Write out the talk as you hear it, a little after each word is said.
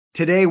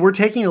Today, we're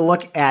taking a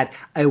look at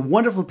a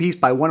wonderful piece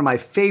by one of my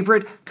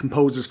favorite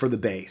composers for the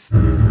bass.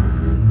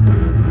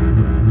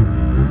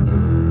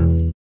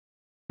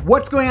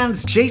 What's going on?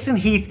 It's Jason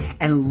Heath,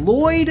 and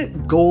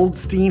Lloyd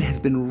Goldstein has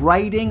been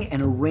writing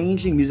and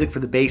arranging music for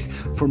the bass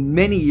for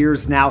many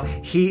years now.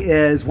 He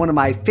is one of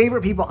my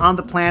favorite people on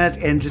the planet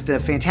and just a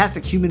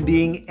fantastic human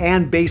being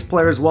and bass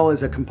player as well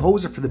as a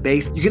composer for the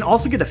bass. You can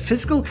also get a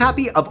physical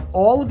copy of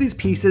all of these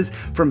pieces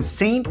from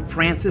St.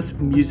 Francis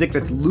Music.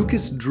 That's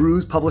Lucas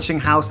Drew's publishing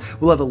house.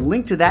 We'll have a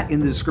link to that in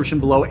the description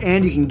below,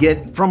 and you can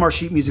get from our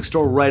sheet music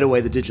store right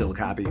away the digital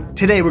copy.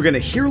 Today, we're going to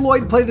hear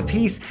Lloyd play the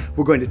piece.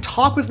 We're going to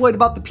talk with Lloyd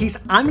about the piece.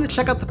 I'm going to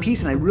check out the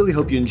piece, and I really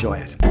hope you enjoy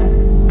it.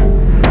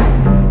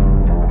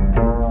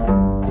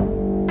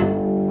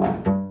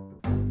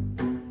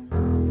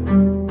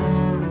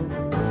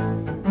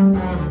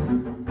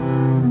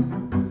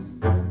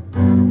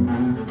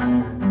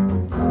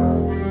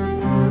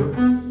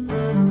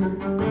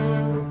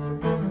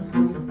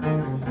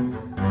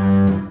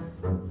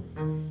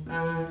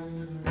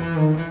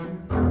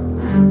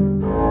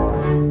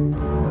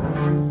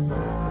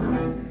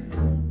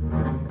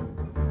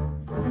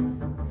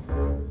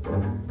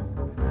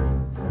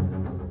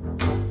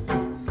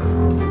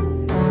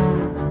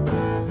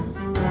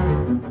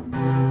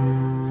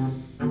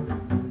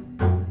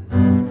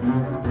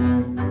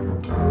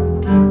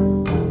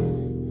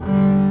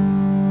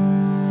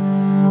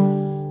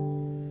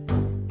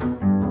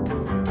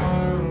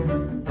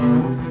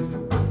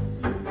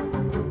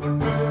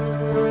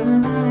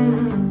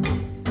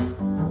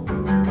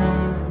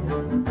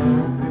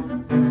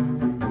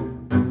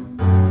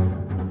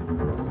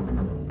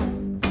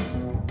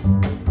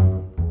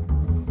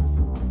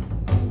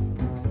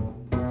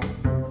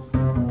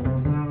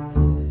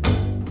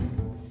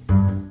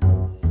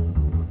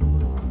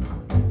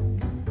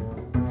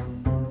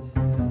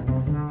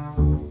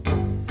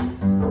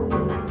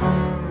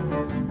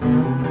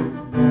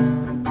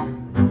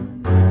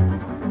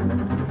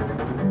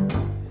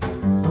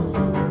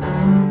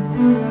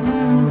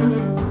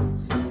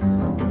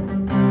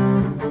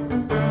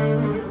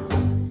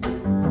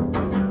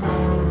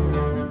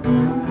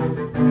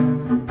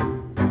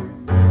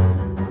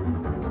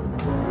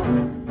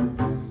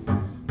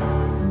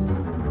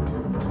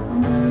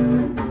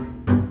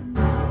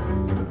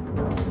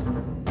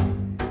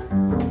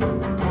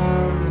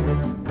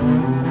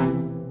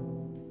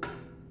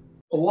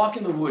 A Walk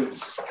in the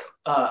Woods.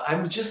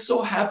 I'm just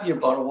so happy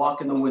about A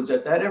Walk in the Woods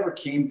that ever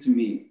came to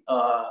me.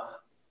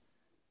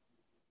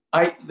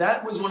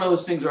 That was one of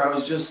those things where I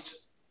was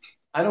just,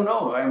 I don't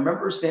know. I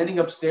remember standing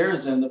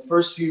upstairs and the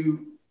first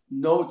few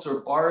notes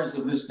or bars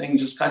of this thing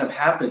just kind of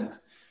happened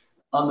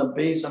on the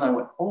bass, and I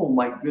went, oh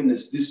my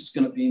goodness, this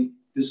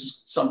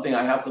is something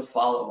I have to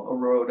follow, a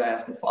road I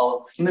have to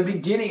follow. In the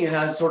beginning, it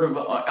has sort of,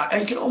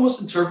 I can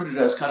almost interpret it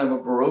as kind of a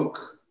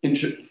Baroque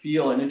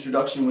feel and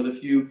introduction with a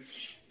few.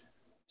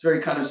 It's very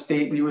kind of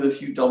stately with a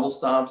few double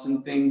stops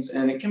and things,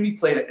 and it can be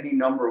played any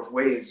number of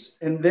ways.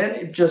 And then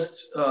it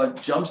just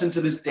jumps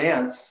into this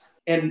dance,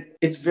 and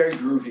it's very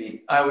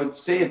groovy. I would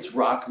say it's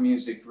rock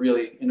music,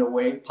 really, in a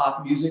way.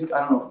 Pop music, I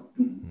don't know.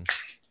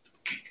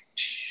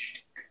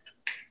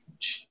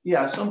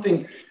 Yeah,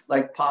 something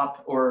like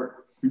pop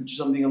or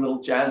something a little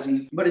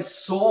jazzy, but it's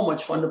so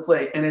much fun to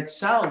play, and it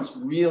sounds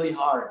really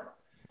hard.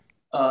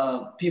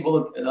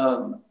 People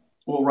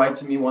will write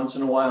to me once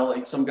in a while.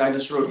 Like some guy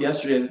just wrote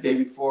yesterday, the day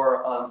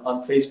before,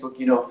 on Facebook,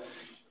 you know,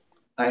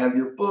 I have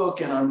your book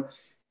and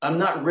I'm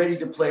not ready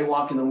to play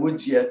Walk in the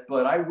Woods yet,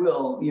 but I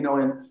will, you know,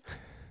 and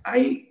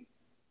I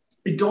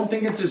don't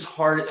think it's as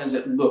hard as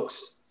it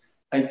looks.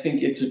 I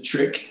think it's a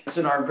trick. It's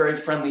in our very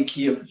friendly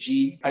key of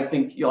G. I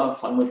think you'll have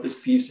fun with this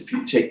piece if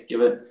you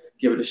give it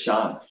a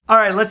shot. All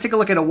right, let's take a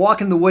look at A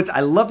Walk in the Woods. I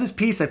love this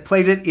piece. I've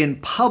played it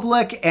in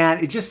public,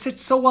 and it just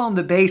sits so well on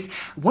the bass.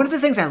 One of the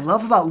things I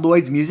love about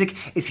Lloyd's music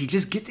is he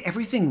just gets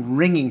everything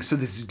ringing. So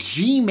this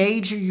G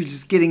major, you're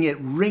just getting it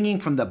ringing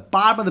from the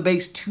bottom of the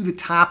bass to the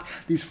top.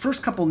 These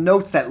first couple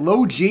notes, that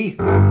low G,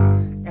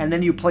 and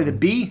then you play the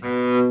B,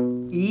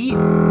 E.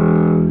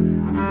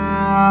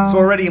 So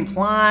already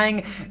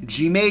implying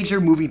G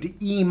major, moving to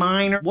E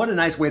minor. What a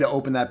nice way to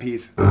open that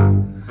piece.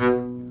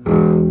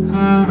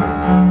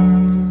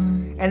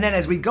 And then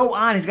as we go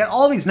on, he's got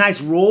all these nice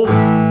rolls,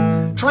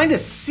 trying to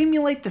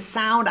simulate the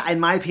sound, in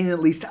my opinion at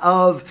least,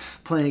 of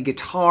playing a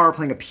guitar,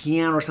 playing a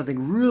piano or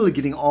something, really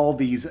getting all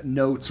these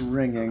notes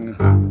ringing.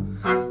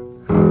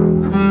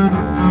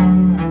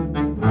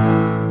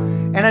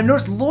 And I've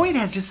noticed Lloyd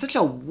has just such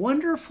a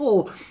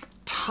wonderful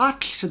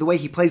touch to the way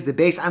he plays the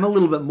bass. I'm a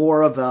little bit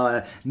more of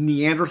a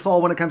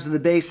Neanderthal when it comes to the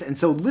bass, and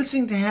so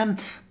listening to him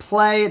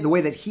play the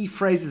way that he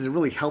phrases it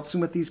really helps him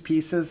with these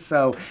pieces.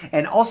 So,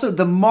 and also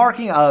the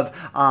marking of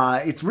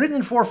it's written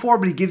in 4/4,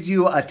 but he gives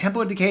you a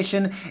tempo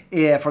indication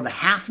for the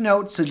half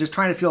notes. So just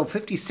trying to feel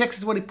 56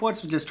 is what he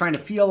puts, just trying to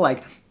feel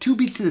like 2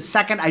 beats to the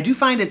second. I do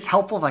find it's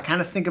helpful if I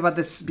kind of think about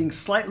this being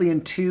slightly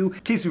in 2.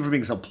 It keeps me from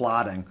being so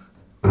plodding.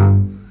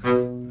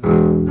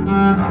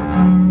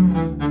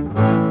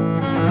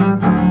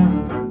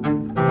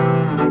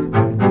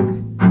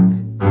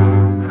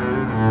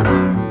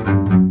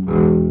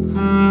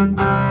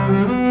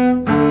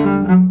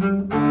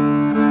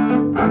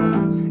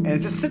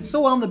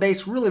 on the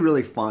bass, really,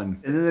 really fun.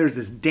 And then there's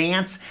this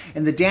dance,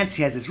 and the dance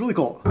he has this really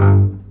cool.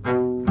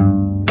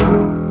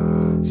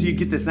 So you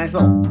get this nice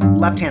little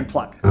left-hand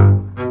pluck.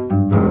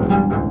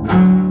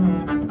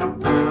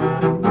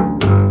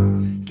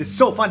 It's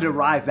so fun to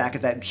arrive back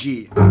at that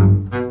G.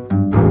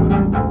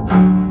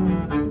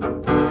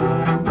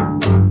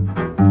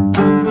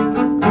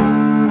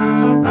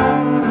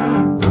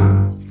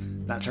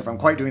 Not sure if I'm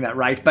quite doing that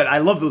right, but I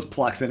love those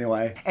plucks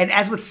anyway. And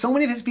as with so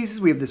many of his pieces,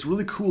 we have this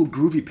really cool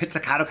groovy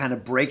pizzicato kind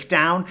of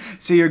breakdown.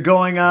 So you're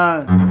going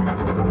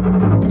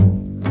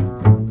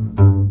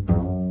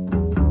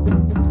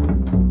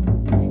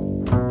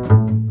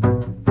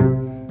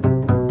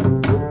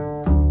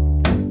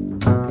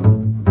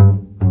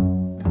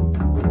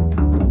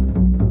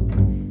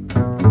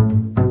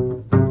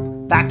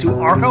back to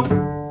arco.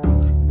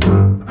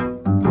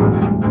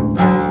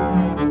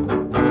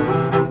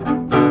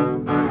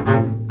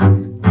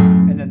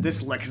 And then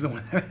this lick is the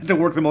one I had to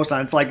work the most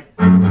on. It's like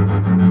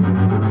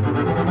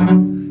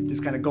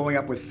just kind of going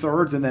up with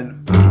thirds, and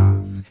then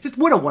just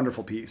what a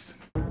wonderful piece.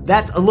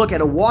 That's a look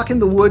at A Walk in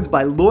the Woods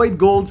by Lloyd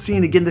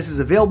Goldstein. Again, this is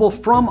available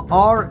from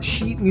our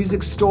sheet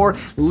music store.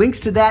 Links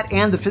to that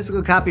and the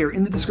physical copy are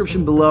in the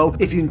description below.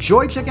 If you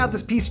enjoyed checking out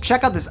this piece,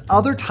 check out this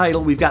other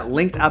title we've got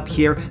linked up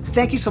here.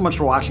 Thank you so much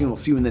for watching, and we'll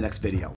see you in the next video.